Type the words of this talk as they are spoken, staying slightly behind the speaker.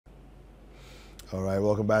All right,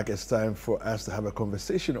 welcome back. It's time for us to have a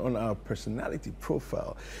conversation on our personality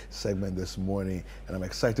profile segment this morning. And I'm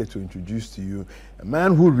excited to introduce to you a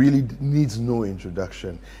man who really needs no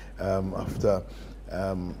introduction after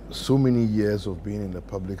so many years of being in the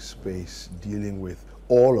public space, dealing with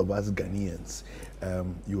all of us Ghanaians.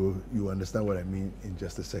 You understand what I mean in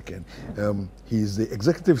just a second. He's the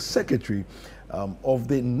Executive Secretary of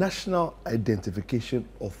the National Identification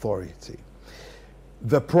Authority.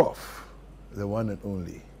 The Prof, the one and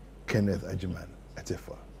only Kenneth Agyeman,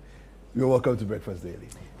 Attafuah. You're welcome to Breakfast Daily.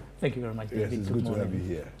 Thank you very much, David. Yes, it's good to have you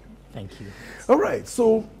here. Thank you. All right,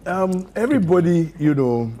 so everybody,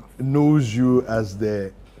 knows you as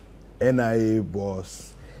the NIA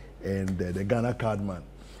boss and the Ghana card man.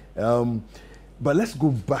 But let's go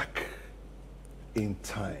back in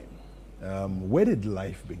time. Where did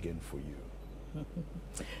life begin for you?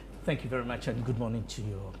 Thank you very much, and good morning to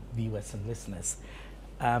your viewers and listeners.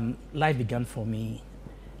 Life began for me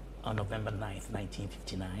on November 9th,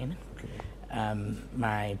 1959. Okay.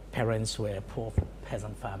 My parents were poor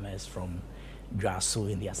peasant farmers from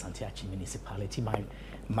Dwaso in the Asante municipality. My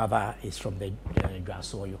mother is from the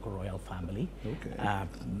Dwaso Oyoko royal family. Okay.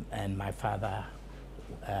 And my father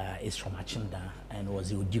is from Achimda and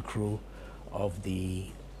was the Udikru of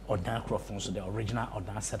the Odan Krofon, so the original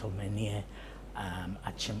Odan settlement near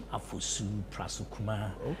Achim, Afusu,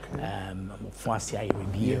 Prasukuma, Fuasia,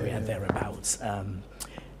 Iribi area, thereabouts.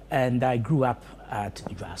 And I grew up at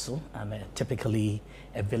Dwaso. I'm typically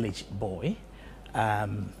a village boy.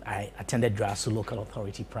 I attended Dwaso Local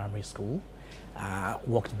Authority Primary School.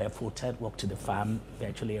 Walked barefooted, walked to the farm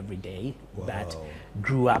virtually every day. Wow. But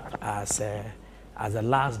grew up as a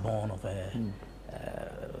last born of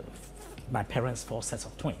my parents' 4 sets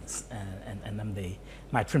of twins, and I'm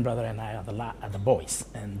my twin brother and I are the boys,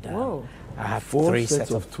 and I have 3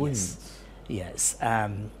 sets of twins. Yes,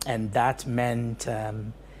 and that meant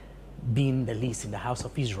being the least in the house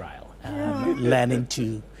of Israel, learning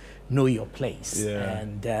to know your place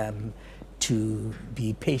and to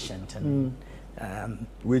be patient and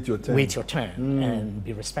wait your turn and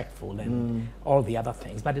be respectful and all the other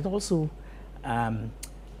things. But it also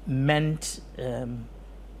meant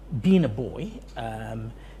being a boy,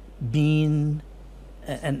 and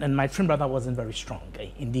my twin brother wasn't very strong.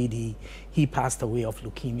 Indeed, he passed away of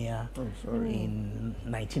leukemia in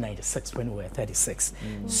 1996 when we were 36.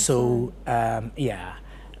 So,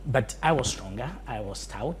 but I was stronger. I was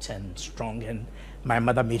stout and strong, and my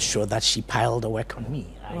mother made sure that she piled the work on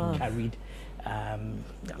me. I carried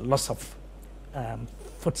lots of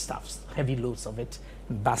foodstuffs, heavy loads of it,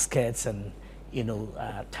 baskets and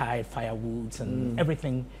tied firewoods and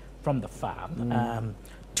everything from the farm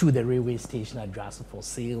to the railway station at Dwaso for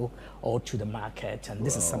sale or to the market. And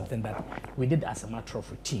this is something that we did as a matter of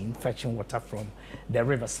routine, fetching water from the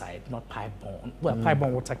riverside, not pipe-borne. Well,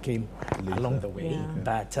 pipe-borne water came later, along the way,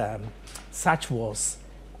 but such was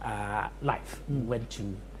life. Went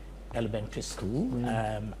to elementary school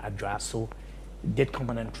at Dwaso, did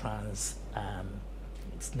common entrance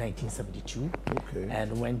 1972,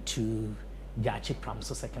 and went to Jachi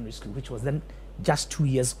Pramso Secondary School, which was then just 2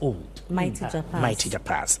 years old. Mighty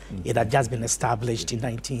Japas. It had just been established in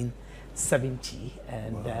 1970,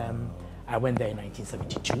 and I went there in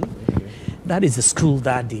 1972. That is the school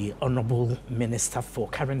that the Honorable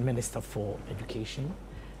current Minister for Education,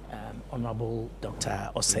 Honorable Dr.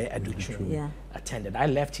 Osei Aduchu, attended. I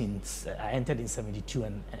entered in 72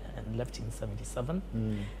 and left in 77,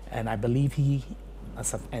 and I believe he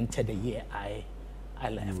must have entered the year I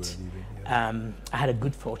left. I had a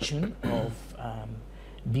good fortune of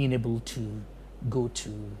being able to go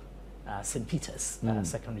to St. Peter's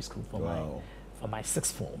Secondary School for my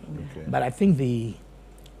 6th form. But I think the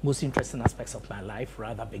most interesting aspects of my life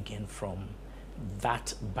rather begin from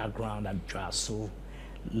that background at Dwaso,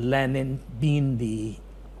 learning, being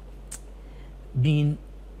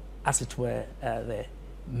as it were the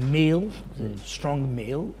male, the strong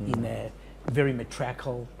male in a very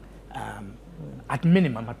matriarchal, at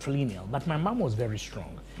minimum matrilineal, but my mom was very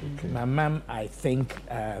strong. My mom, I think,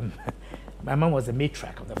 my mom was the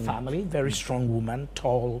matriarch of the family, very strong woman,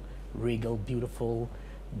 tall, regal, beautiful,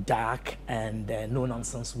 dark, and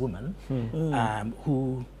no-nonsense woman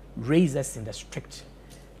who raised us in the strict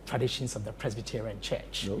traditions of the Presbyterian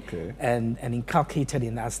Church and inculcated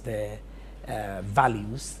in us the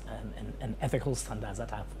values and ethical standards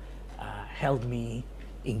that have held me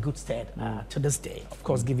in good stead to this day. Of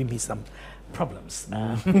course, giving me some problems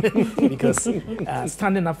because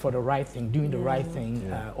standing up for the right thing, doing the right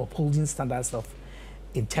thing, upholding standards of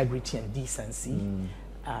integrity and decency,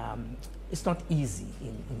 it's not easy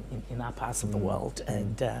in our parts of the world.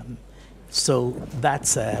 And so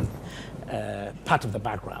that's part of the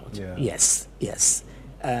background. Yeah. Yes, yes.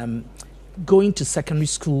 Going to secondary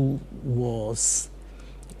school was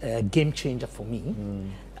a game changer for me.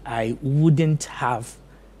 I wouldn't have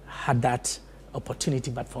had that opportunity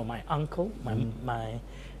but for my uncle, my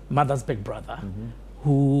mother's big brother,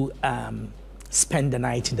 who spent the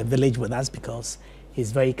night in the village with us because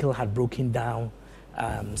his vehicle had broken down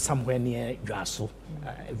somewhere near Dwaso,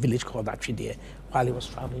 a village called Attafuah, while he was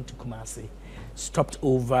traveling to Kumasi. Stopped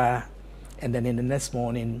over, and then in the next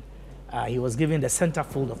morning, he was given the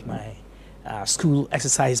centerfold of my school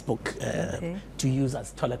exercise book to use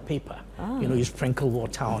as toilet paper. You know, you sprinkle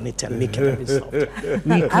water on it and make it very soft.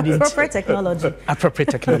 We Appropriate technology. Appropriate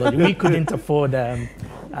technology. We couldn't afford daily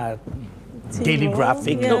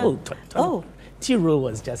graphic. Yeah. No, T-roll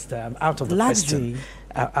was just out of the question.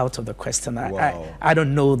 Out of the question. I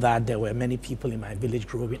don't know that there were many people in my village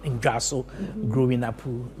in Dwaso growing up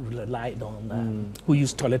who relied on, who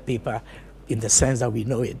used toilet paper in the sense that we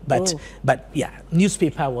know it. But yeah,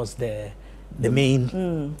 newspaper was the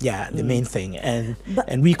main, the main thing, and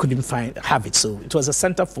we couldn't have it. So it was a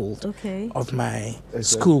centerfold of my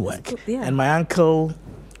schoolwork. And my uncle,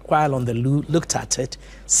 while on the looked at it,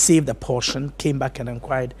 saved a portion, came back and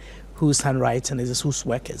inquired whose handwriting is this, whose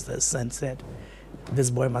work is this, and said, this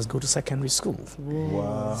boy must go to secondary school.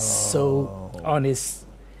 Wow. So on his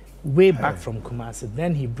way back from Kumasi,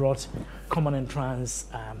 then he brought common entrance,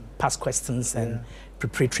 past questions and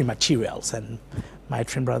preparatory materials. And my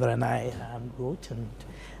twin brother and I wrote, and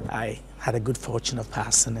I had a good fortune of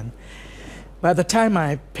passing. And by the time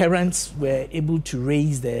my parents were able to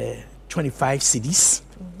raise the 25 cedis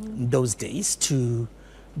in those days to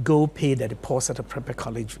go pay the deposit at Prep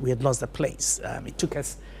College, we had lost the place. It took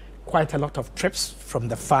us quite a lot of trips from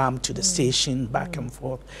the farm to the station, back and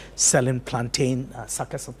forth, selling plantain,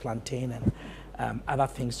 suckers of plantain, and other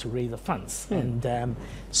things to raise the funds. And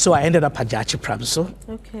so I ended up at Jachi Pramso.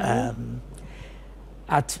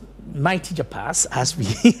 At Mighty Japas, as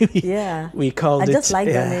we called it. I just like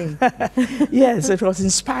the name. Yes, it was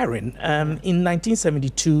inspiring. In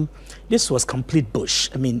 1972, this was complete bush.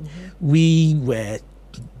 I mean, we were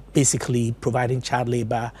basically providing child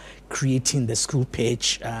labor, creating the school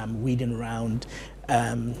page, weeding around.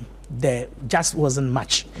 There just wasn't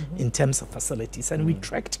much in terms of facilities. And we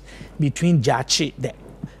trekked between Jachi,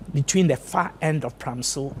 between the far end of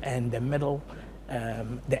Pramso and the middle,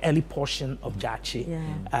 the early portion of Jachi.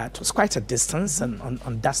 It was quite a distance, and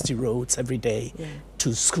on dusty roads every day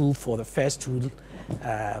to school for the first two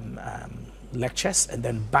lectures, and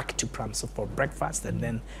then back to Pramso for breakfast, and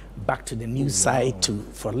then back to the new site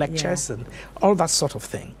for lectures and all that sort of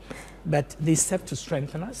thing. But they served to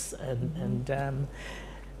strengthen us, and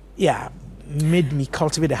made me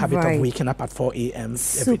cultivate the habit of waking up at 4 a.m.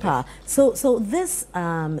 Super. So this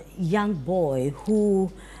young boy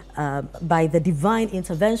who, by the divine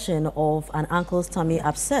intervention of an uncle's tummy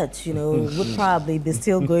upset, you know, would probably be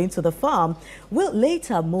still going to the farm, will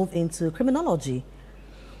later move into criminology.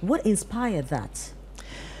 What inspired that?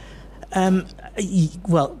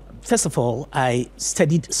 Well, first of all, I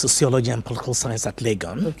studied sociology and political science at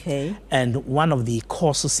Legon. And one of the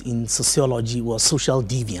courses in sociology was social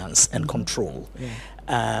deviance and control.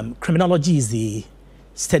 Criminology is the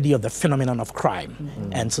study of the phenomenon of crime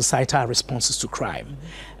and societal responses to crime.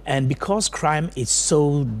 And because crime is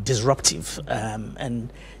so disruptive,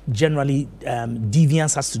 and generally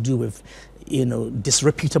deviance has to do with, you know,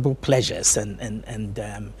 disreputable pleasures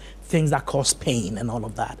and things that cause pain and all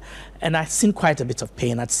of that. And I've seen quite a bit of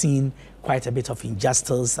pain. I've seen quite a bit of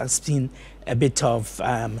injustice. I've seen a bit of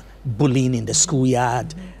bullying in the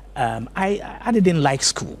schoolyard. I didn't like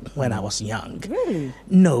school when I was young. Really?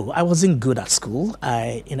 No, I wasn't good at school.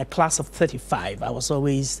 In a class of 35, I was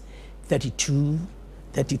always 32,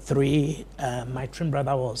 33. My twin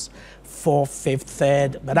brother was 4th, 5th,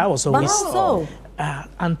 3rd, but I was always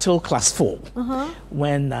until class 4,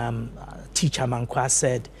 when teacher Mankwa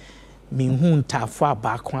said, "Minhun Attafuah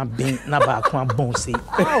bakwa ben na bakwa bonsi."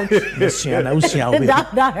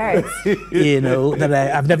 That hurts. You know, that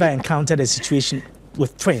I've never encountered a situation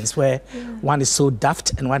with twins where one is so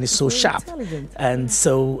daft and one is so sharp. And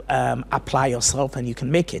so apply yourself and you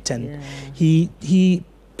can make it. And he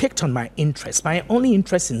picked on my interest. My only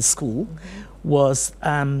interest in school was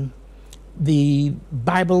the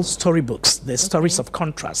Bible storybooks, the stories of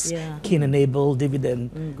contrast, Cain and Abel, David and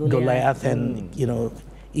Goliath, and you know,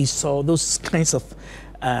 Esau, those kinds of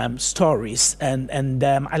stories, and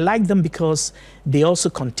I like them because they also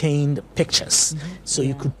contained pictures, so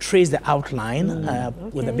you could trace the outline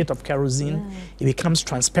with a bit of kerosene. It becomes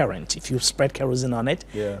transparent if you spread kerosene on it.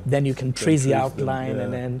 Then you can trace the outline,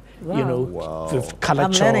 and then you know, with color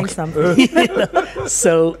I'm chalk. learning something.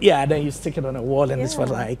 So yeah, then you stick it on a wall, and it's for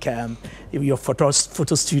like your photo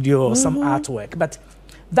studio or some artwork. But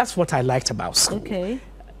that's what I liked about school,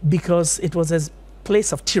 because it was a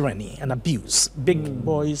place of tyranny and abuse. Big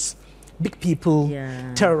boys, big people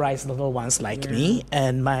terrorized little ones like me.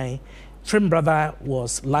 And my twin brother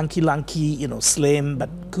was lanky, you know, slim,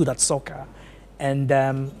 but good at soccer. And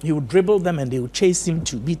he would dribble them, and they would chase him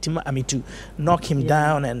to beat him, to knock him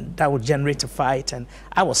down, and that would generate a fight. And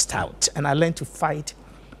I was stout, and I learned to fight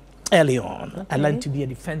early on. I learned to be a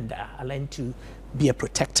defender. I learned to be a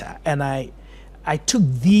protector. And I took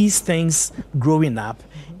these things growing up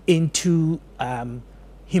into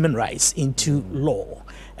human rights, into law.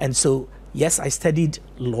 And so, yes, I studied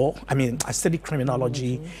law. I mean, I studied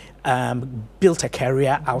criminology, built a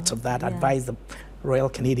career out of that, advised the Royal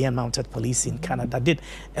Canadian Mounted Police in Canada, did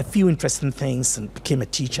a few interesting things and became a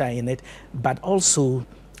teacher in it, but also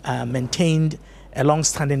maintained a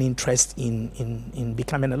long-standing interest in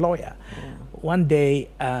becoming a lawyer. One day,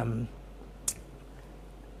 I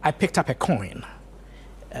picked up a coin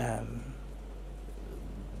at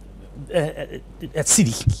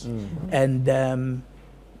Citi, and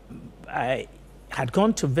I had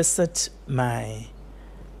gone to visit my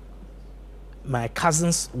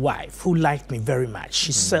cousin's wife, who liked me very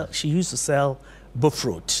much. She used to sell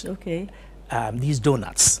buffroot, these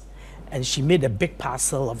donuts, and she made a big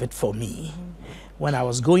parcel of it for me. When I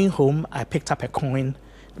was going home, I picked up a coin.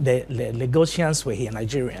 The Lagosians were here,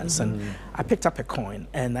 Nigerians, and I picked up a coin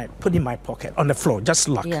and I put it in my pocket on the floor, just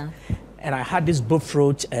luck. And I had this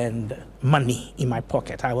buffroot and money in my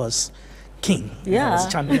pocket. I was king. I was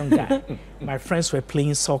a champion guy. My friends were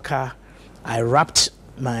playing soccer. I wrapped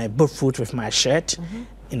my buffroot with my shirt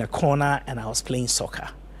in a corner, and I was playing soccer.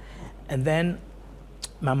 And then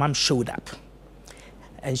my mom showed up,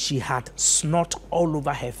 and she had snot all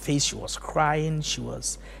over her face. She was crying.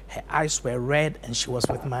 Her eyes were red, and she was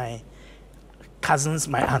with my cousin's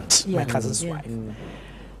wife.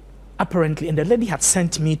 Apparently, and the lady had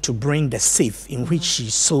sent me to bring the safe in which she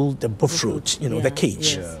sold the buffroot, you know, the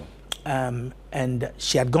cage. And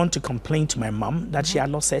she had gone to complain to my mom that she had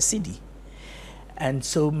lost her CD. And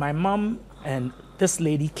so my mom and this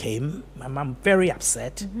lady came, my mom very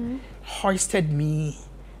upset, hoisted me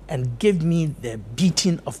and gave me the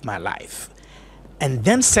beating of my life, and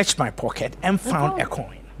then searched my pocket and found a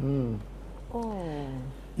coin.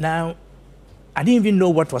 Now, I didn't even know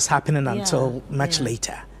what was happening until much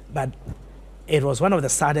later, but it was one of the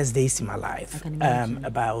saddest days in my life,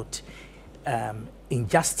 about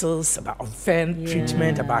injustice, about unfair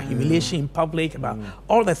treatment, about humiliation in public, about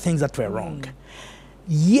all the things that were wrong.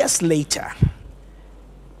 Years later,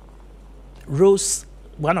 Rose,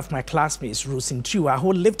 one of my classmates, Rose Intua,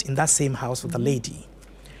 who lived in that same house with the lady,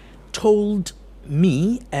 told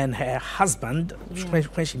me and her husband,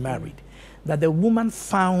 when she married, that the woman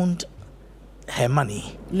found her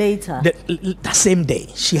money later, the same day.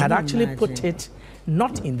 She had actually put it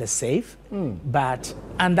not in the safe, but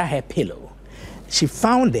under her pillow. She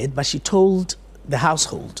found it, but she told the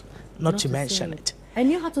household not to mention it. And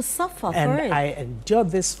you had to suffer for it. And I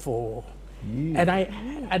endured this for, and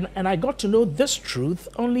I got to know this truth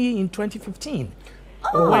only in 2015,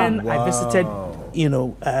 when I visited, you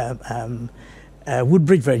know,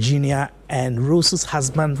 Woodbridge, Virginia, and Rose's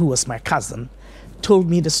husband, who was my cousin, told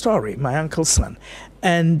me the story, my uncle's son,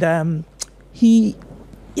 and he,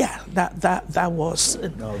 that was.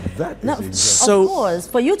 Now that is so, of course,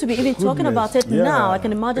 for you to be even talking about it now, I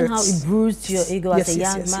can imagine how it bruised your ego as a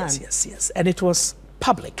young man. Yes, and it was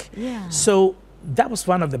public. So that was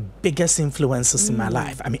one of the biggest influences in my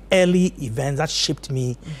life. I mean, early events that shaped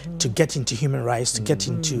me to get into human rights, to get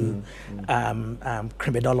into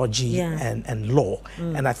criminology and law.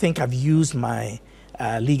 And I think I've used my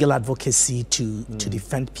legal advocacy to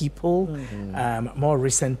defend people. More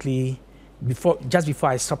recently, just before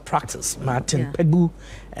I stopped practice, Martin Pegu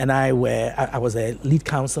and I was a lead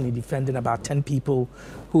counsel in defending about 10 people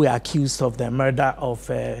who were accused of the murder of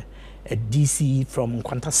a DC from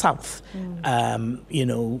Nkwanta South, you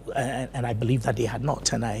know, and I believe that they had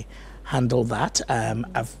not, and I handled that.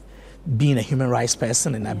 I've been a human rights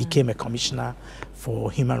person, and I became a commissioner for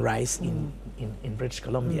human rights in British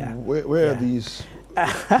Columbia. Where are these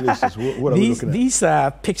places? What are we looking at? These are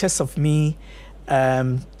pictures of me.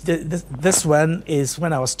 This one is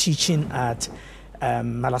when I was teaching at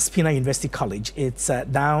Malaspina University College. It's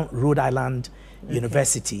down Rhode Island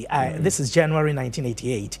University. This is January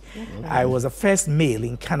 1988. I was the first male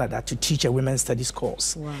in Canada to teach a women's studies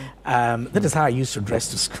course. Wow. That is how I used to dress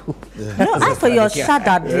to school. No, as for your shut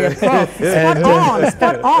up, dear Prof.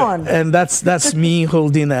 Spot on. And that's me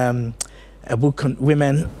holding a book on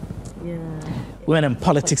women in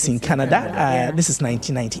politics in Canada. This is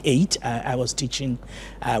 1998. I was teaching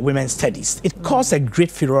women's studies. It caused a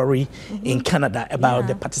great furore in Canada about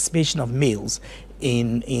the participation of males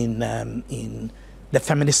in the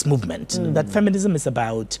feminist movement. That feminism is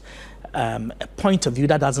about a point of view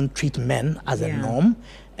that doesn't treat men as a norm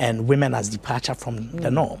and women as departure from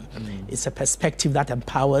the norm. It's a perspective that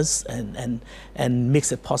empowers and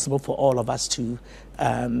makes it possible for all of us to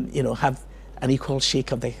have an equal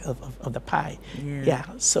shake of the pie.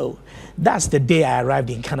 So that's the day I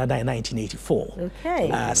arrived in Canada in 1984.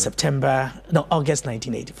 Okay. August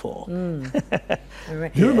 1984.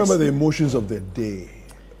 Right. Do you remember the emotions of the day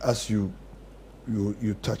as you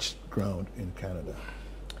touched ground in Canada?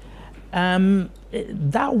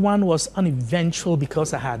 That one was uneventful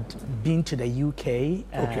because I had been to the UK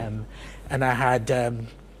and I had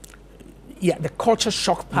the culture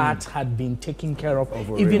shock part had been taken care of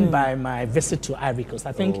even by my visit to Ivory Coast.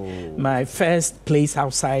 I think my first place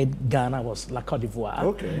outside Ghana was La Côte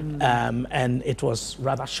d'Ivoire. And it was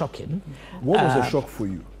rather shocking. What was the shock for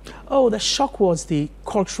you? Oh, the shock was the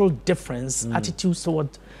cultural difference, attitudes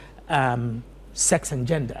toward sex and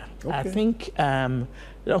gender. I think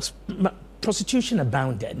prostitution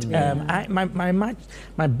abounded.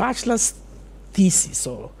 My bachelor's thesis,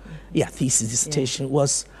 dissertation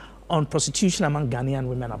was on prostitution among Ghanaian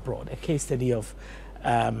women abroad, a case study of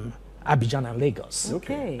Abidjan and Lagos.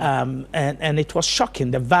 And it was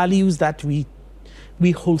shocking, the values that we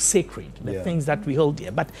hold sacred, the things that we hold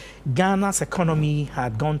dear. But Ghana's economy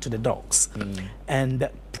had gone to the dogs, and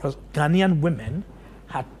Ghanaian women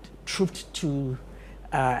had trooped to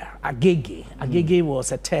Agege. Agege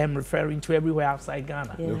was a term referring to everywhere outside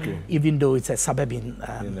Ghana, even though it's a suburb in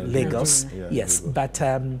Lagos. But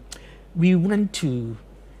we went to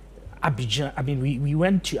Abidjan. We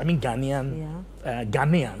went to,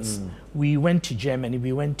 Ghanaians. We went to Germany,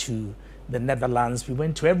 we went to the Netherlands, we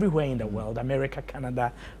went to everywhere in the world, America,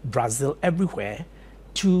 Canada, Brazil, everywhere,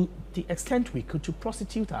 to the extent we could, to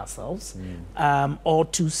prostitute ourselves or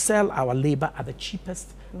to sell our labor at the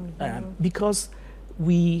cheapest because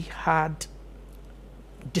we had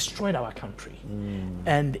destroyed our country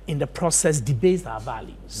and in the process debased our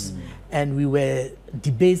values, and we were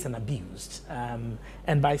debased and abused.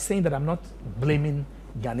 And by saying that, I'm not blaming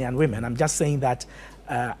Ghanaian women, I'm just saying that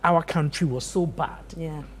our country was so bad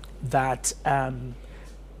that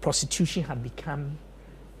prostitution had become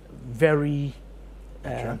very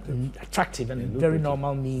attractive and very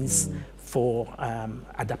normal means for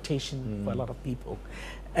adaptation for a lot of people.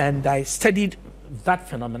 And I studied that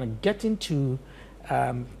phenomenon. Getting to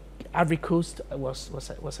Ivory Coast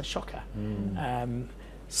was a shocker.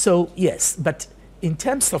 So yes, but in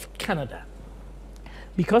terms of Canada,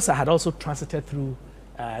 because I had also transited through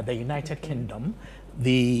the United Kingdom,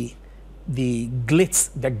 the glitz,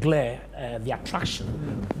 the glare, the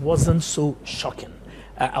attraction wasn't so shocking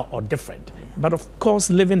or different. But of course,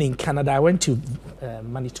 living in Canada, I went to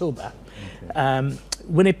Manitoba.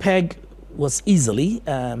 Winnipeg was easily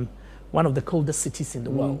one of the coldest cities in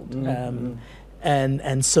the world.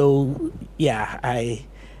 And so, yeah, I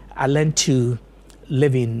learned to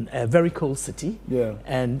live in a very cold city.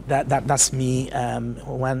 And that's me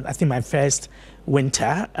when I think my first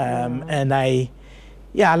winter. And I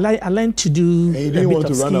learned to do and you didn't want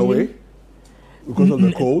to run away because of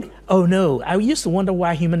the cold? Oh no, I used to wonder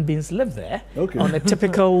why human beings live there on a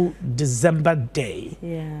typical December day.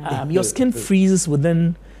 Your skin freezes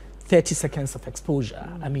within 30 seconds of exposure.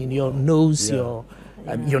 I mean, your nose, your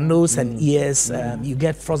nose and ears, you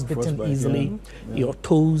get frostbitten easily, your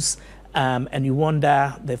toes, and you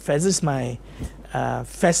wonder, this is my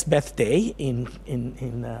first birthday in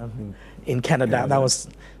Canada. That was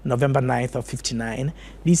November 9th of '59.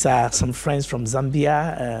 These are some friends from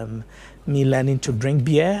Zambia, me learning to drink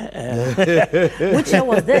beer. Which year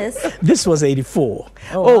was this? This was '84.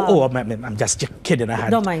 I'm just kidding.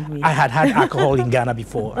 Don't mind me. I had alcohol in Ghana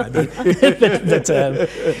before.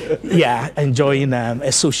 Enjoying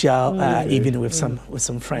a social evening with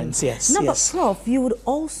some friends. Yes. No, but Prof, you would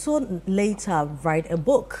also later write a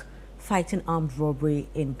book, Fighting Armed Robbery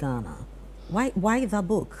in Ghana. Why that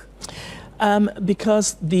book?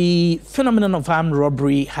 Because the phenomenon of armed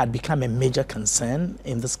robbery had become a major concern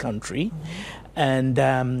in this country. And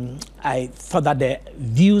I thought that the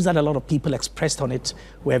views that a lot of people expressed on it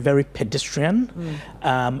were very pedestrian.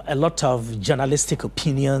 A lot of journalistic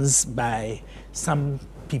opinions by some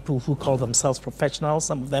people who call themselves professionals,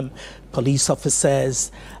 some of them police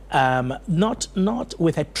officers, not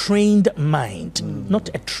with a trained mind, not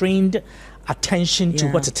a trained attention to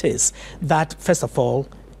what it is. That, first of all,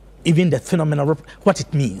 even the phenomenon, what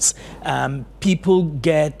it means. People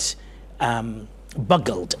get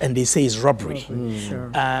boggled and they say it's robbery.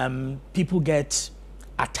 Sure. People get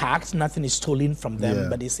attacked, nothing is stolen from them,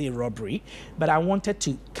 but they say robbery. But I wanted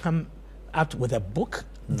to come out with a book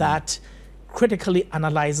that critically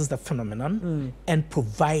analyzes the phenomenon and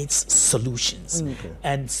provides solutions.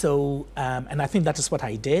 And so, and I think that is what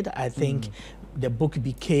I did. I think the book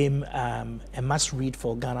became a must-read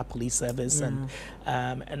for Ghana Police Service, and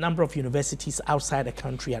a number of universities outside the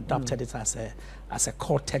country adopted it as a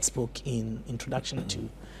core textbook in introduction to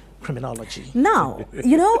criminology. Now,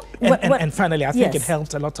 you know, and finally, I think it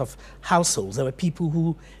helped a lot of households. There were people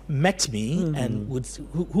who met me and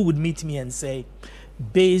who would meet me and say,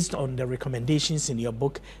 based on the recommendations in your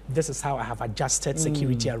book, this is how I have adjusted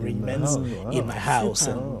security arrangements in my house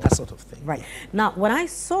and that sort of thing. Right. Now, when I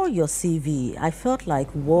saw your CV, I felt like,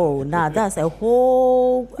 whoa, now that's a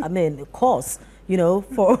whole, course, you know,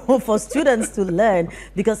 for students to learn,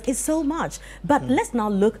 because it's so much. But let's now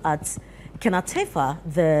look at Attafuah,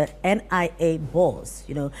 the NIA boss,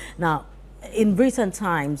 you know. Now, in recent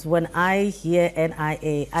times, when I hear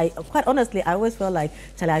NIA, quite honestly, I always feel like,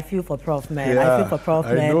 I feel for Prof, man. I feel for Prof,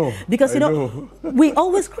 man. Because, you know, we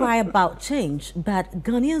always cry about change, but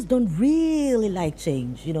Ghanaians don't really like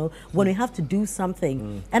change, you know, when we have to do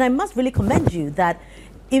something. And I must really commend you that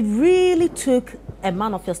it really took a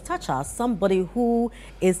man of your stature, somebody who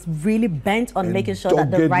is really bent on making sure that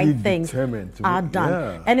the right things are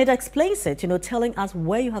done. And it explains it, you know, telling us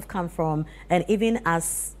where you have come from, and even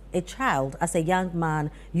as a child, as a young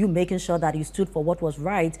man, you making sure that you stood for what was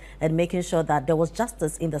right and making sure that there was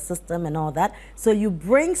justice in the system and all that. So you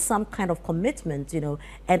bring some kind of commitment, you know,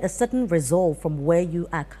 and a certain resolve from where you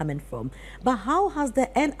are coming from. But how has the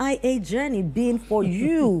NIA journey been for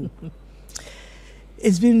you?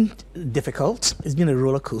 It's been difficult. It's been a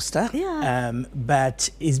roller coaster, but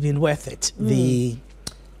it's been worth it.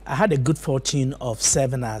 I had a good fortune of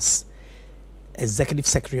serving as Executive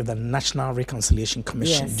Secretary of the National Reconciliation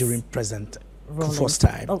Commission during President Kufuor's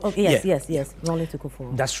time. Yes. Rolling to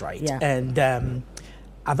Kufuor. That's right. Yeah. And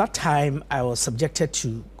at that time, I was subjected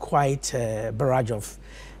to quite a barrage of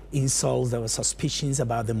insults. There were suspicions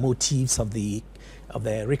about the motives of the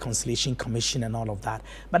Reconciliation Commission and all of that.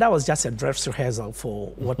 But that was just a dress rehearsal for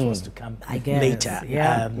what was to come later.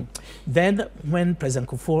 Then when President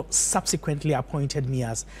Kufuor subsequently appointed me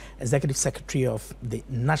as Executive Secretary of the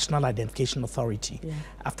National Identification Authority,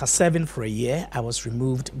 after serving for a year, I was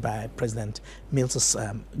removed by President Mills'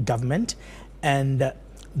 government. And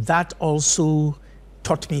that also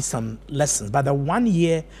taught me some lessons. But the 1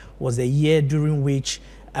 year was a year during which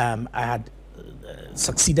I had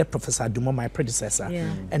succeeded Professor Adumo, my predecessor,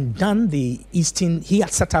 and done the Eastern, he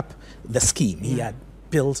had set up the scheme, he had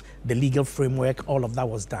built the legal framework, all of that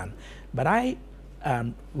was done. But I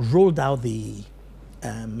rolled out the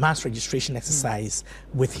mass registration exercise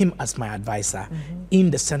with him as my advisor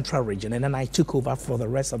in the central region, and then I took over for the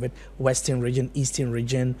rest of it, Western region, Eastern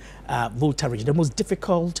region, Volta region, the most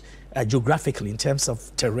difficult geographically in terms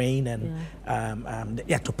of terrain and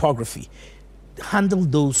topography.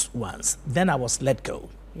 Handled those ones. Then I was let go.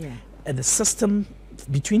 And the system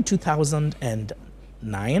between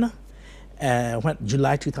 2009,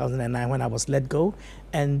 July 2009 when I was let go,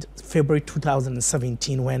 and February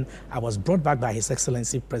 2017 when I was brought back by His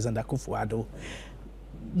Excellency President Attafuah,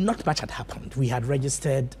 not much had happened. We had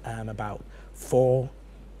registered about 4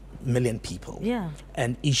 million people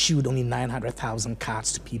and issued only 900,000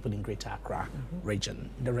 cards to people in Greater Accra region.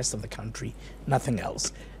 The rest of the country, nothing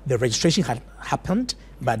else. The registration had happened,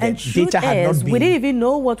 but the data had not been... We didn't even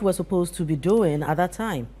know what we're supposed to be doing at that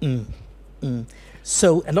time.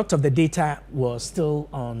 So a lot of the data was still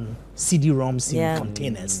on CD-ROMs in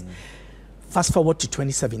containers. Fast forward to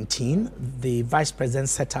 2017, the Vice President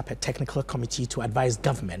set up a technical committee to advise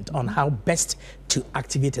government on how best to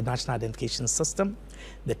activate a national identification system.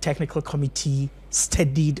 The technical committee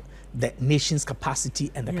studied the nation's capacity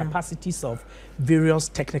and the capacities of various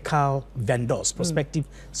technical vendors, prospective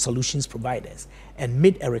solutions providers, and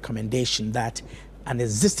made a recommendation that an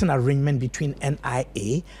existing arrangement between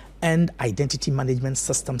NIA and Identity Management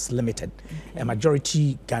Systems Limited, a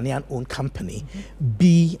majority Ghanaian-owned company,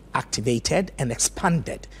 be activated and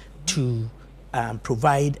expanded to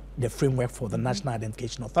provide the framework for the National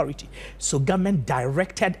Identification Authority. So government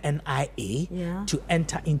directed NIA to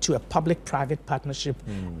enter into a public-private partnership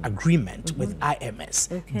agreement with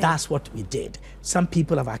IMS. Okay. That's what we did. Some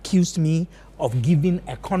people have accused me of giving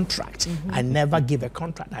a contract. I never gave a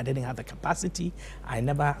contract. I didn't have the capacity. I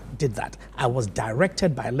never did that. I was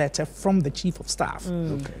directed by letter from the Chief of Staff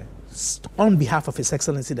on behalf of His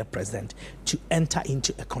Excellency the President to enter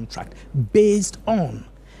into a contract based on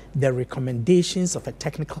the recommendations of a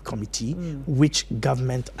technical committee which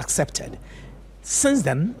government accepted. Since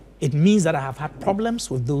then, it means that I have had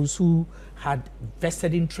problems with those who had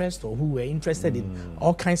vested interest or who were interested in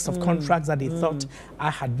all kinds of contracts that they thought I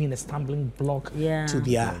had been a stumbling block to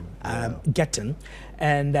their getting.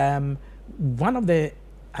 And one of the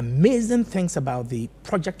amazing things about the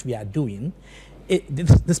project we are doing,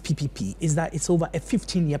 this PPP, is that it's over a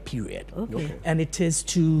 15-year period. And it is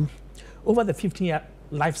to, over the 15-year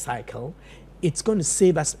life cycle, it's going to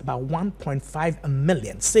save us about 1.5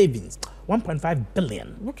 million savings, 1.5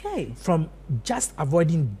 billion from just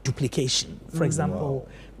avoiding duplication. For example,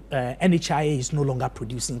 NHIA is no longer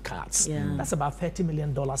producing cards. That's about $30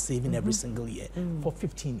 million saving every single year for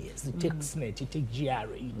 15 years. You take SNET, you take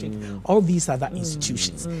GRA, you take all these other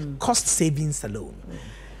institutions. Cost savings alone.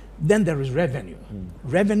 Then there is revenue.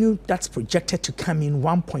 Revenue that's projected to come in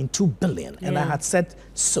 1.2 billion. And I had said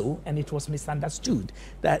so, and it was misunderstood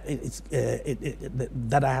that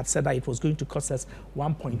that I had said that it was going to cost us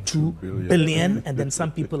 1.2 billion, and then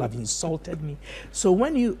some people have insulted me. So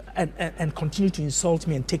when you, and continue to insult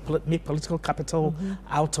me and make political capital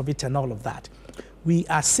out of it and all of that, we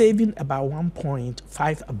are saving about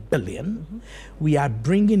 1.5 billion. We are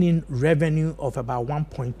bringing in revenue of about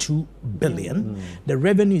 1.2 billion. The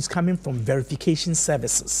revenue is coming from verification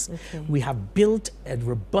services. We have built a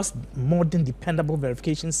robust, modern, dependable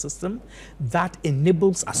verification system that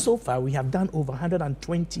enables us. So far, we have done over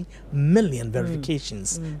 120 million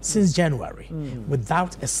verifications since January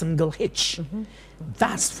without a single hitch.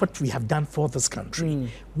 That's what we have done for this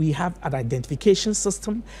country. We have an identification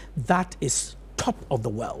system that is top of the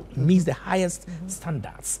world, meets the highest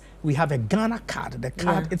standards. We have a Ghana card, the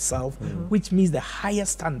card itself, which meets the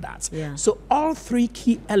highest standards. So all three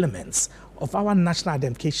key elements of our national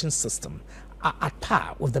identification system are at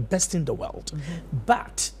par with the best in the world.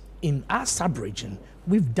 But in our sub-region,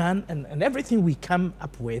 we've done, and everything we come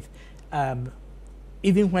up with,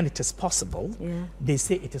 even when it is possible, they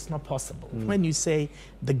say it is not possible. When you say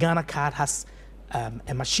the Ghana card has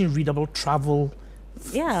a machine-readable travel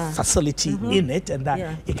facility in it, and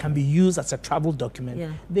that it can be used as a travel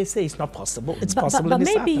document, they say it's not possible. It's possible. But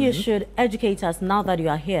maybe you should educate us now that you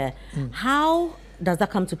are here. How does that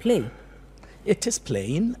come to play? It is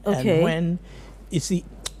playing, and when you see,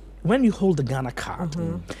 when you hold the Ghana card,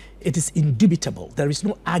 it is indubitable. There is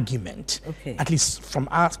no argument, at least from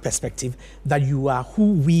our perspective, that you are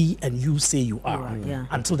who we and you say you are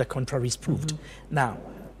until the contrary is proved. Now,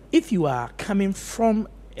 if you are coming from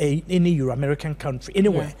any Euro-American country,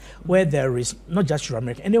 anywhere where there is, not just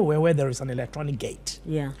Euro-American, anywhere where there is an electronic gate,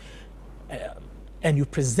 and you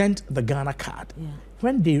present the Ghana card,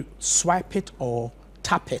 when they swipe it or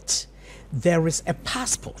tap it, there is a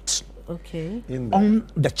passport on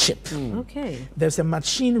the chip. There's a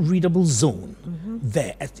machine-readable zone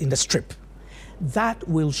there in the strip that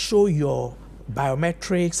will show your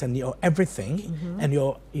biometrics and your everything and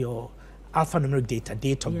your alphanumeric data,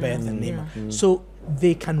 date of birth and name. So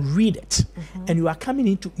they can read it, and you are coming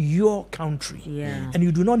into your country, and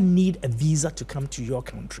you do not need a visa to come to your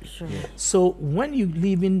country. So when you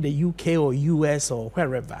live in the UK or US or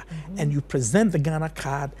wherever, and you present the Ghana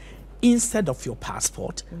card instead of your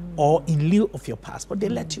passport or in lieu of your passport, they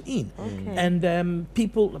let you in. And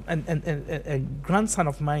people, and a grandson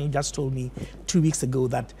of mine just told me 2 weeks ago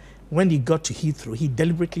that when he got to Heathrow, he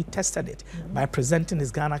deliberately tested it by presenting his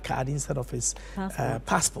Ghana card instead of his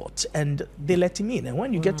passport, and they let him in. And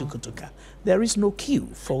when you get to Kotoka, there is no queue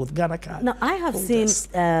for the Ghana card. Now, I have seen,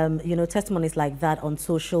 testimonies like that on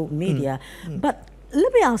social media, but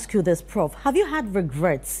let me ask you this, Prof. Have you had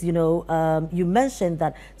regrets? You mentioned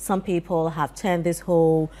that some people have turned this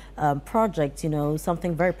whole project,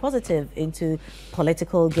 something very positive, into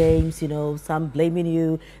political games, some blaming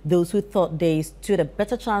you. Those who thought they stood a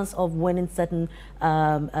better chance of winning certain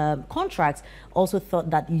contracts also thought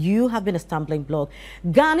that you have been a stumbling block.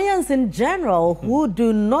 Ghanaians in general who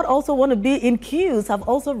do not also want to be in queues have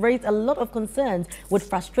also raised a lot of concerns with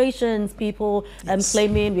frustrations, people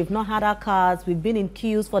claiming we've not had our cards, we've been in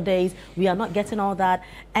queues for days, we are not getting all that.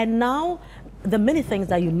 And now the many things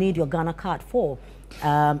that you need your Ghana card for,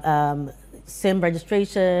 SIM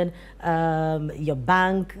registration, your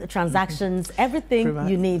bank transactions, everything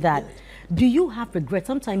you need that. Do you have regret?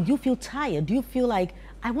 Sometimes you feel tired. Do you feel like,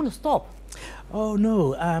 I want to stop? Oh,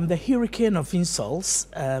 no. The hurricane of insults,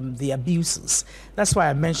 the abuses. That's why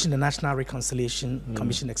I mentioned the National Reconciliation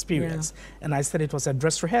Commission experience. Yeah. And I said it was a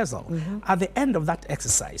dress rehearsal. At the end of that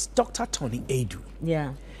exercise, Dr. Tony Adu,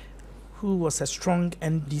 who was a strong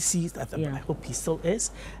NDC, I hope he still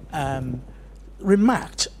is,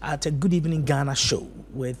 remarked at a Good Evening Ghana show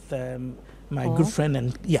with my good friend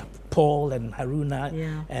and Paul and Haruna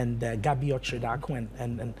and Gabi Ochredako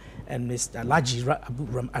and Mr.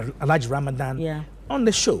 Alaji Ramadan on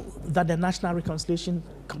the show that the National Reconciliation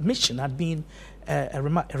Commission had been a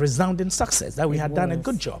resounding success, that we had done a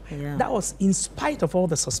good job. That was in spite of all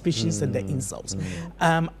the suspicions and the insults.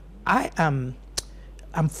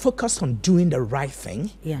 I'm focused on doing the right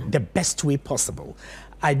thing the best way possible.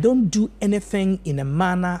 I don't do anything in a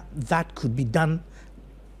manner that could be done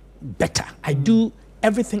better. I do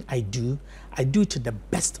everything I do to the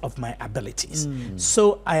best of my abilities.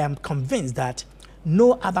 So I am convinced that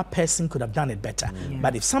no other person could have done it better.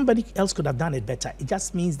 But if somebody else could have done it better, it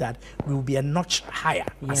just means that we will be a notch higher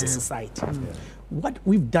as a society. What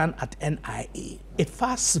we've done at NIA, it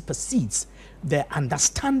far supersedes the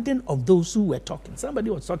understanding of those who were talking.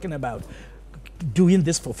 Somebody was talking about doing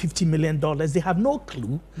this for $50 million. They have no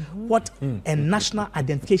clue what a national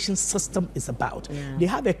identification system is about. They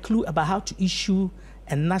have a clue about how to issue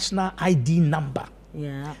a national ID number.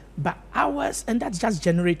 But ours, and that's just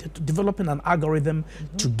generated to developing an algorithm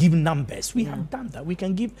to give numbers. We have done that. We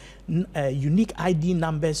can give unique ID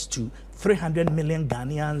numbers to 300 million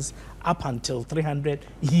Ghanaians up until 300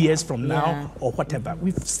 years from now or whatever.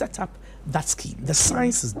 We've set up that scheme. The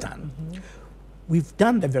science is done. We've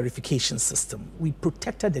done the verification system. We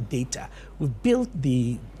protected the data. We've built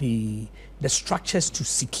the structures to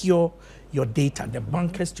secure your data, the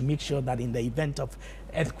bunkers to make sure that in the event of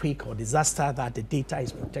earthquake or disaster that the data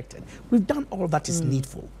is protected. We've done all that is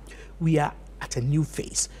needful. We are at a new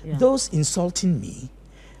phase. Those insulting me,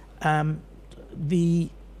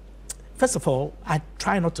 first of all, I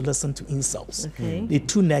try not to listen to insults. They're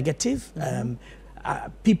too negative.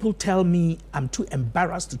 People tell me I'm too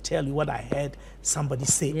embarrassed to tell you what I heard somebody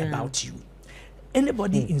say about you.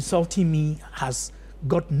 Anybody insulting me has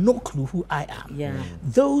got no clue who I am.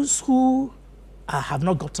 Those who have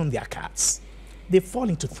not gotten their cards, they fall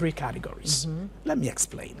into three categories. Let me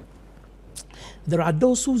explain. There are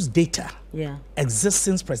those whose data exists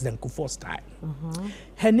since President Kufuor's time.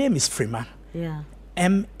 Her name is Frima,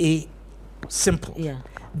 M-A, simple.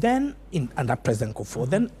 Then under President Kufuor,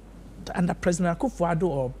 then under President Akufo-Addo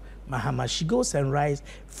or Mahama, she goes and writes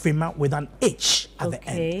Frima with an H at the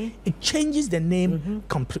end. It changes the name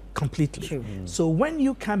completely. So when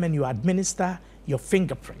you come and you administer your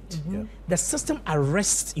fingerprint, the system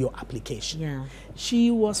arrests your application. She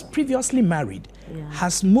was previously married,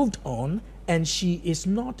 has moved on, and she is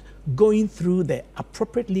not going through the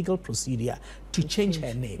appropriate legal procedure to change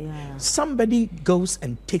her name. Somebody goes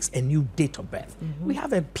and takes a new date of birth. We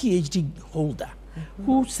have a PhD holder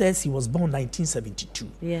who says he was born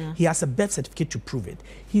 1972. He has a birth certificate to prove it.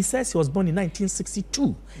 He says he was born in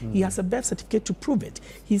 1962. He has a birth certificate to prove it.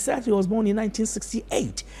 He says he was born in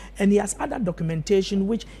 1968. And he has other documentation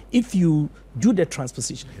which, if you do the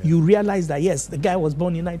transposition, you realize that, yes, the guy was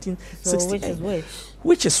born in 1968. So which is which?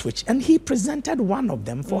 Which is which? And he presented one of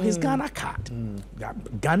them for his Ghana card. There are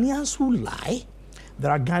Ghanaians who lie.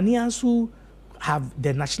 There are Ghanaians who have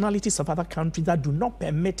the nationalities of other countries that do not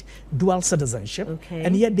permit dual citizenship,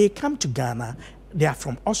 and yet they come to Ghana. They are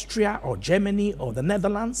from Austria or Germany or the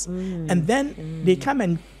Netherlands, and then they come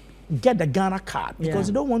and get the Ghana card because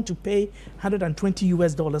they don't want to pay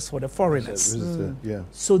 $120 for the foreigners.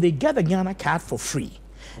 So they get the Ghana card for free.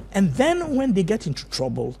 And then when they get into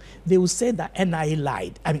trouble, they will say that NIA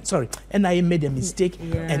lied. NIA made a mistake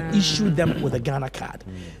and issued them with a Ghana card.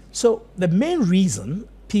 So the main reason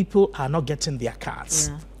people are not getting their cards,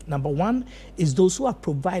 number one, is those who have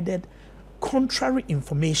provided contrary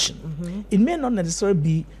information. It may not necessarily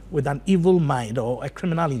be with an evil mind or a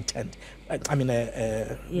criminal intent,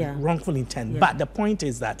 wrongful intent, but the point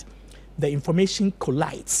is that the information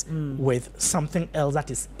collides with something else that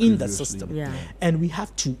is in the system. And we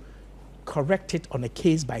have to correct it on a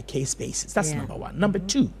case-by-case basis. That's number one. Number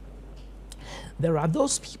two, there are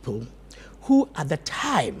those people who at the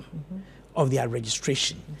time of their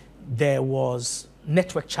registration, there was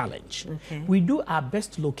network challenge. We do our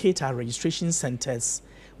best to locate our registration centers.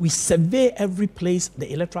 We survey every place the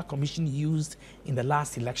Electoral Commission used in the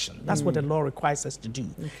last election. That's what the law requires us to do,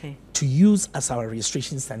 to use as our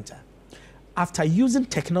registration center. After using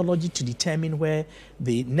technology to determine where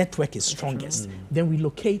the network is strongest, then we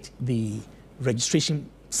locate the registration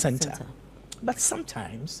center. But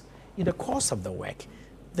sometimes, in the course of the work,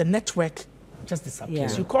 the network just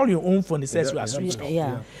disappears. Yeah. You call your own phone, it says you are switched off.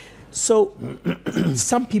 Yeah. So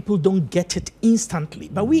some people don't get it instantly,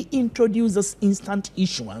 but we introduce this instant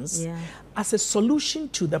issuance as a solution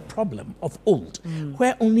to the problem of old,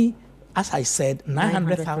 where only, as I said,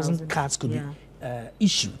 900,000 cards could be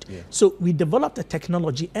issued. So we developed a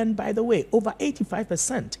technology, and by the way, over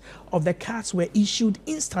 85% of the cards were issued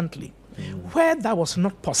instantly. Where that was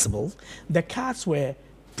not possible, the cards were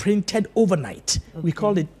printed overnight. We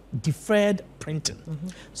call it deferred printing.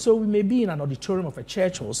 So we may be in an auditorium of a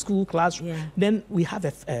church or school classroom. Then we have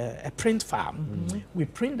a print farm. We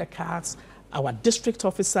print the cards. Our district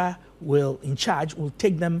officer in charge will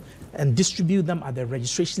take them and distribute them at the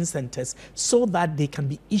registration centers so that they can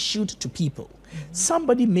be issued to people.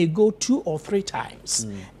 Somebody may go 2 or 3 times,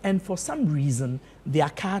 and for some reason their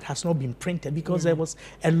card has not been printed because there was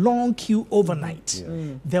a long queue overnight.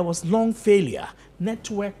 There was long failure,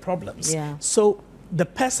 network problems. So the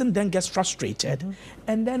person then gets frustrated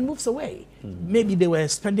and then moves away. Maybe they were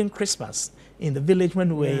spending Christmas in the village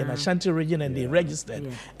when we were in Ashanti region and they registered.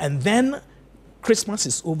 And then Christmas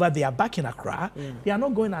is over, they are back in Accra. They are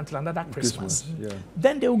not going until another Christmas.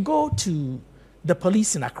 Then they will go to the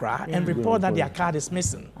police in Accra and report that their card is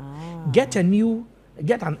missing. Get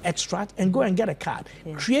an extract and go and get a card.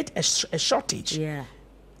 Create a shortage.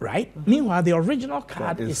 Right? Meanwhile, the original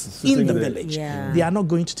card is in the village. They are not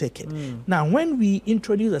going to take it. Now, when we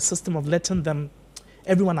introduce a system of letting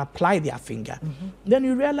everyone apply their finger, then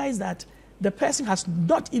you realize that the person has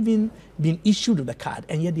not even been issued with the card,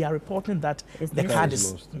 and yet they are reporting that the card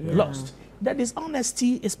is lost. That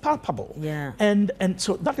dishonesty is palpable. And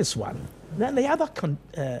so that is one. Then the other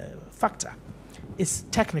factor is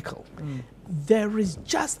technical. There is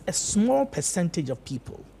just a small percentage of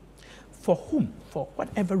people for whom, for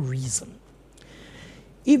whatever reason,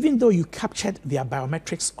 even though you captured their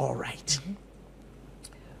biometrics all right,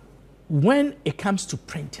 when it comes to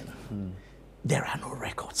printing, there are no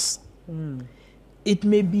records. It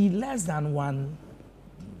may be less than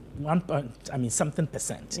something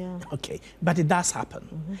percent. Okay, but it does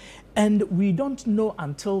happen. And we don't know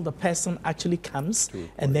until the person actually comes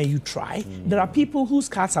and then you try. There are people whose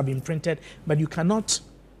cards have been printed, but you cannot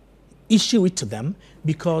issue it to them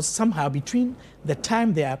because somehow between the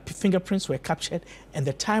time their fingerprints were captured and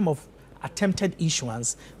the time of attempted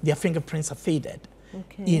issuance, their fingerprints are faded.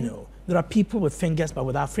 You know, there are people with fingers but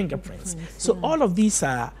without fingerprints. So all of these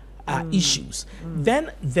are issues.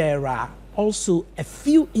 Then there are also a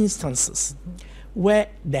few instances where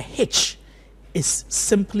the hitch is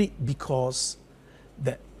simply because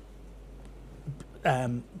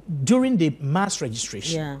during the mass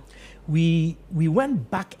registration, we went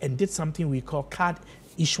back and did something we call card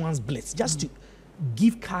issuance blitz, just to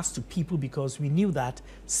give cards to people because we knew that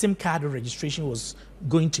SIM card registration was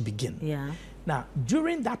going to begin. Now,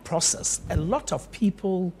 during that process, a lot of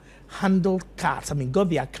people handled cards, got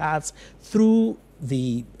their cards through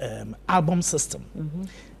the album system.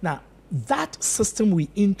 Now, that system we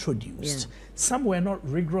introduced, some were not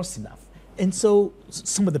rigorous enough. And so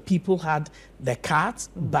some of the people had their cards,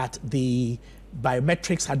 but the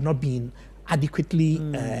biometrics had not been adequately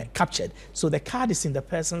captured. So the card is in the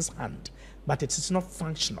person's hand, but it is not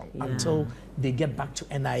functional until they get back to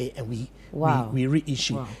NIA and we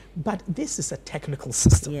reissue. But this is a technical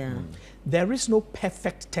system. There is no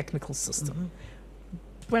perfect technical system.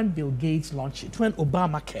 When Bill Gates launched it, when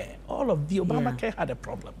Obamacare, all of the Obamacare had a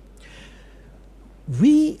problem.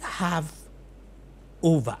 We have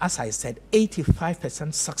over, as I said,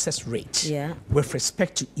 85% success rate with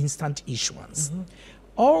respect to instant issuance.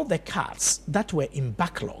 All the cards that were in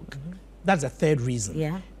backlog, that's the third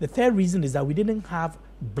reason. The third reason is that we didn't have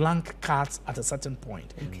blank cards at a certain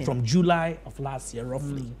point from July of last year,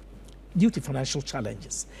 roughly, due to financial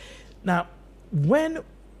challenges. Now, when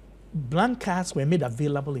blank cards were made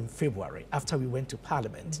available in February after we went to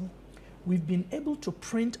Parliament, we've been able to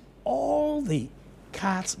print all the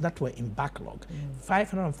cards that were in backlog,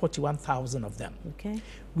 541,000 of them.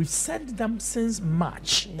 We've sent them since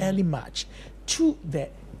March, early March, to the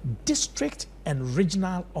district and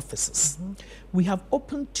regional offices. We have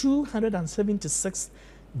opened 276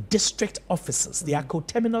 district offices. They are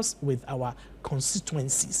coterminous with our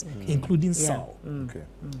constituencies, including Seoul.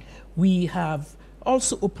 We have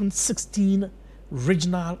also opened 16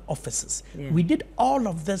 regional offices. We did all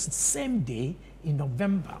of this the same day in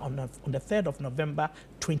November, on the 3rd of November,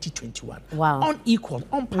 2021. Unequaled,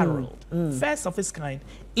 unparalleled, first of its kind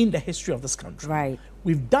in the history of this country.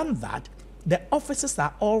 We've done that. The offices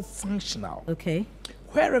are all functional.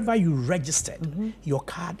 wherever you registered, your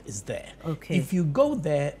card is there. Okay. If you go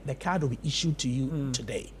there, the card will be issued to you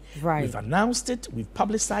today. Right. We've announced it, we've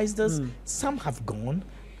publicized this. Some have gone,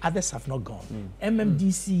 others have not gone.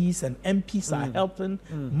 MMDCs and MPs are helping,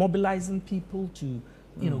 mobilizing people to,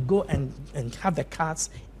 go and have the cards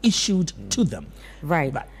issued to them.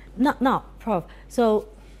 Right. But Now, Prof, so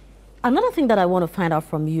another thing that I want to find out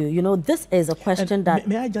from you, this is a question that...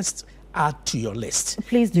 May I just add to your list?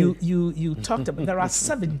 Please do. You talked about, there are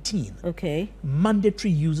 17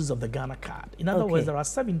 mandatory uses of the Ghana card. In other words, there are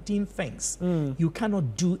 17 things you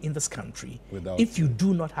cannot do in this country if you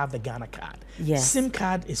do not have the Ghana card. Yes. SIM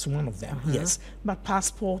card is one of them, yes. But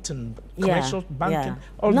passport and commercial banking,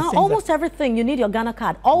 all now, the things almost everything, you need your Ghana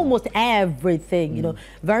card. Almost everything,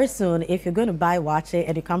 Very soon, if you're going to buy watch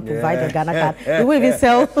and you can't provide your Ghana card, we will even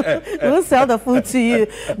sell, we'll sell the food to you.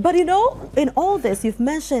 But in all this, you've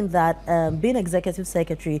mentioned that being executive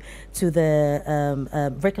secretary to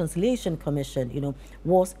the Reconciliation Commission,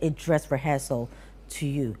 was a dress rehearsal to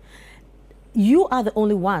you. You are the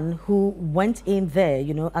only one who went in there,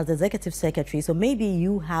 as the executive secretary. So maybe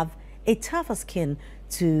you have a tougher skin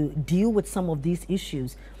to deal with some of these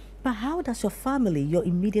issues. But how does your family, your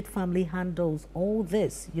immediate family, handles all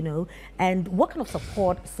this, And what kind of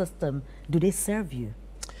support system do they serve you?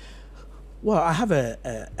 Well, I have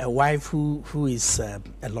a wife who is a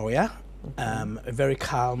lawyer, a very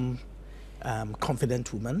calm,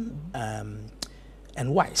 confident woman,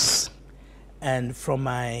 and wise. And from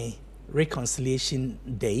my reconciliation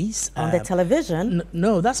days... On the television?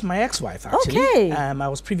 No, that's my ex-wife, actually. Okay. I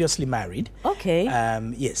was previously married. Okay.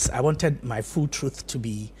 Yes, I wanted my full truth to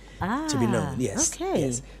be known. Yes. Okay.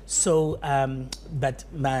 Yes. So, but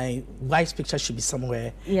my wife's picture should be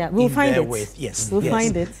somewhere. Yeah, we'll find it. We'll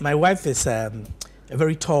find it. My wife is a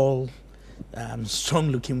very tall,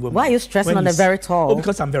 strong-looking woman. Why are you stressing on the very tall? Oh,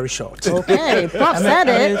 because I'm very short. Okay, Prof said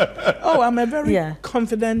it. I'm a very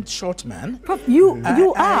confident short man. Prof, you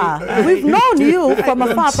are. We've known you from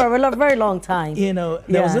afar for a very long time.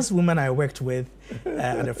 There was this woman I worked with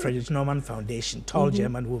at the Frederick Norman Foundation, tall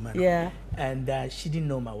German woman. Yeah. And she didn't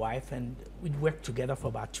know my wife, and we'd worked together for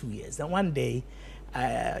about 2 years. And one day,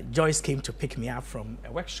 Joyce came to pick me up from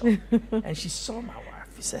a workshop, and she saw my wife.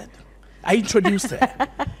 I introduced her.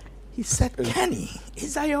 He said, Kenny,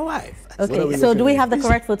 is that your wife? Okay, so do we have the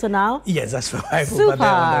correct photo now? Yes, that's my wife over there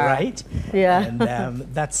on the right. Yeah. And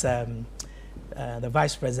that's the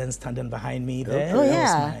vice president standing behind me there. Oh, That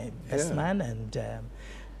was my best man. And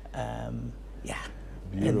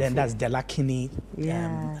and then that's Delakini,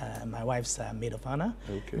 my wife's maid of honor.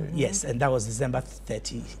 Okay. Yes, and that was December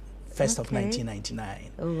 31st of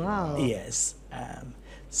 1999. Oh, wow. Yes.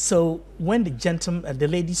 So when the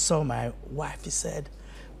lady saw my wife, he said,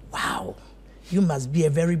 wow, you must be a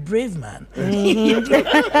very brave man. So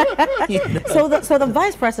the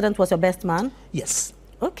vice president was your best man? Yes.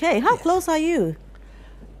 Okay, how close are you?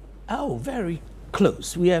 Oh, very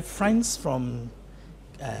close. We are friends from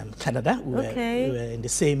Canada. We were in the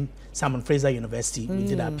same Simon Fraser University. We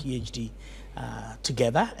did our PhD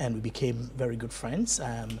together, and we became very good friends.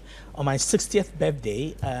 On my 60th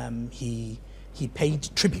birthday, he paid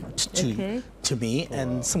tribute to me,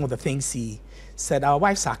 and some of the things he said, our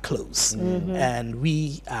wives are close, and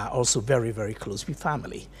we are also very, very close. We're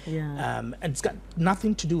family. Yeah. And it's got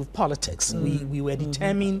nothing to do with politics. We were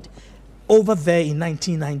determined over there in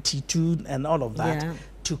 1992 and all of that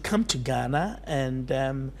to come to Ghana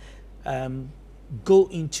and go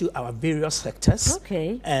into our various sectors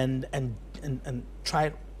and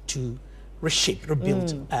try to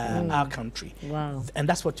rebuild our country. Wow. And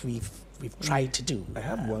that's what we've tried to do. I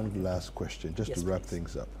have one last question, just to wrap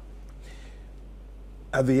things up.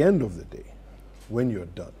 At the end of the day, when you're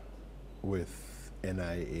done with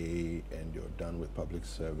NIA and you're done with public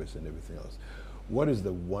service and everything else, what is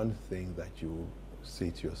the one thing that you say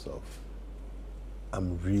to yourself,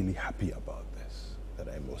 I'm really happy about this, that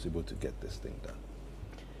I was able to get this thing done?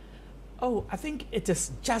 Oh, I think it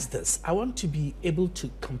is just this. I want to be able to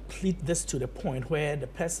complete this to the point where the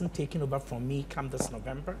person taking over from me come this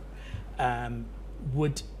November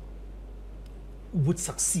would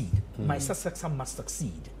succeed. My successor must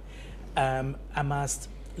succeed. I must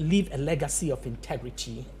leave a legacy of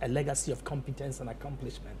integrity, a legacy of competence and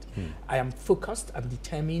accomplishment. I am focused, I'm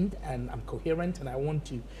determined, and I'm coherent, and I want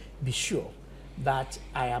to be sure that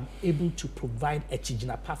I am able to provide a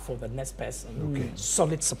Chijinapa for the next person,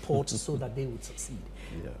 solid support so that they would succeed.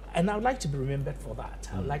 Yeah. And I would like to be remembered for that.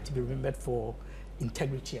 I would like to be remembered for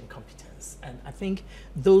integrity and competence. And I think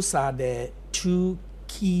those are the two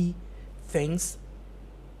key things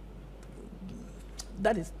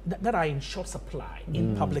that are in short supply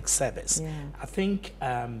in public service. Yeah. I think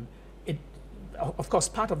of course,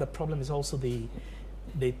 part of the problem is also the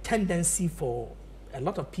tendency for a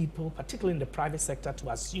lot of people, particularly in the private sector, to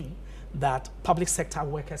assume that public sector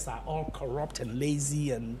workers are all corrupt and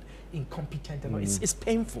lazy and incompetent. And it's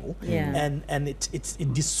painful, and it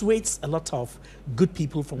dissuades a lot of good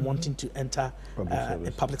people from wanting to enter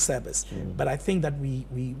a public service. But I think that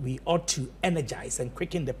we ought to energize and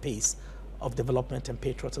quicken the pace of development and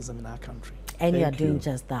patriotism in our country. And you are doing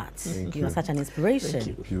just that. You are such an inspiration.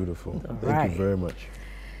 Thank you. Beautiful. All Thank right. you very much.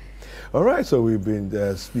 All right, so we've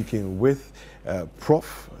been speaking with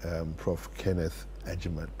Prof. Prof. Kenneth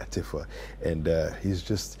Agyeman Attafuah, and he's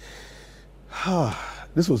just,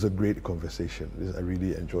 this was a great conversation. I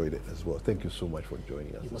really enjoyed it as well. Thank you so much for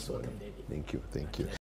joining us. You're most welcome, David. Thank you. Thank you.